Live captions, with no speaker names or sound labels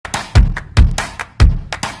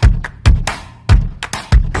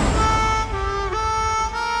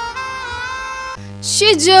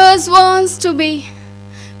She just wants to be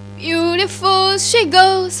beautiful. She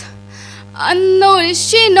goes unnoticed.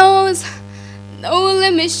 She knows no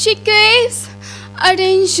limits. She craves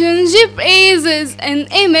attention. She praises an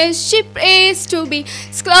image. She prays to be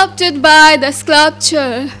sculpted by the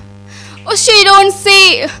sculpture. Oh, she don't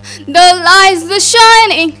see the lights, the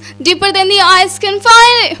shining deeper than the eyes can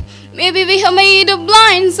find it. Maybe we have made her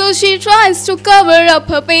blind, so she tries to cover up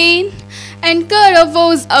her pain and cut her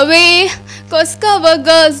woes away. 'Cause cover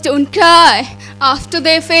girls don't cry after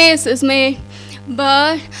their face is made.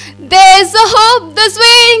 But there's a hope that's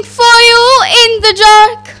waiting for you in the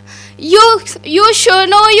dark. You should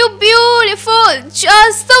know you're beautiful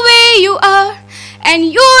just the way you are. And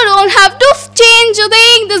you don't have to change a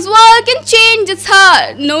thing. This world can change its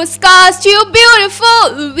heart. No scars to you,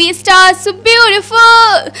 beautiful. We stars so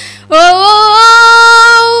beautiful. Whoa,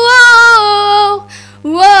 whoa, whoa,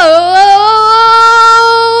 whoa.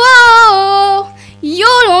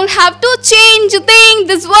 You don't have to change a thing.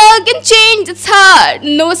 This world can change its heart.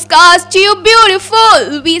 No scars to you,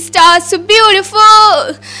 beautiful. We stars so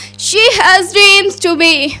beautiful. She has dreams to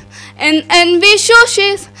be an ambitious.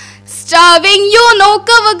 She's starving, you know,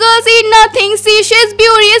 cover girls eat nothing. See, she's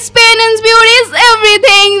beauty is pain and beauty is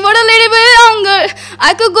everything. What a little bit longer,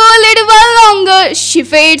 I could go a little while longer. She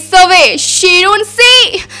fades away, she don't see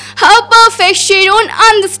how perfect, she don't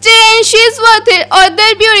understand she's worth it, or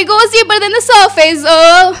that beauty goes deeper than the surface.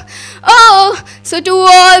 Oh, oh, so to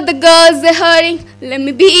all the girls they're hurting, let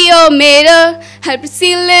me be your mirror, help you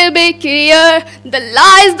see a little bit clearer the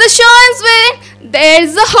lies, the shines within.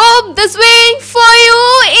 There's a hope that's waiting for you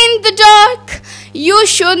in the dark. You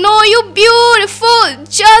should know you're beautiful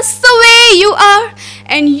just the way you are.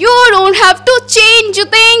 And you don't have to change a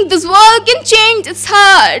thing. This world can change its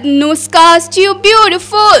heart. No scars to you,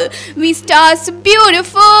 beautiful. We stars so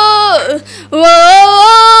beautiful. Whoa,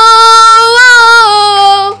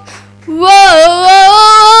 whoa, whoa,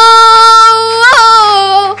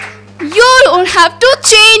 whoa. You don't have to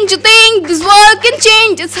change a thing. This world can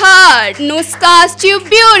change its heart. No scars to you,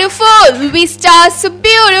 beautiful. We stars so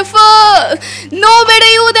beautiful. No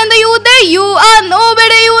better you than the you that you are. No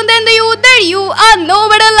better you than the you that you are. No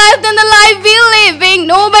better life than the life we're living.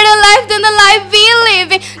 No better life than the life we're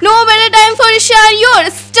living. No better time for to shine, you're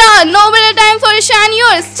a star. No better time for to shine,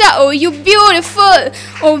 you're a star. Oh, you beautiful.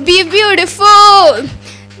 Oh, be beautiful.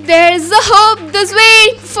 There's a hope that's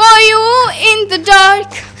waiting for you in the dark.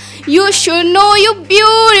 You should know you're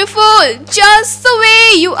beautiful just the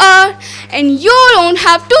way you are. And you don't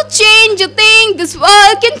have to change a thing. This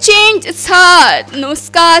world can change its heart. No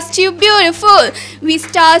scars to you, beautiful. We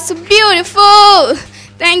stars so beautiful.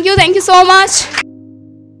 Thank you so much.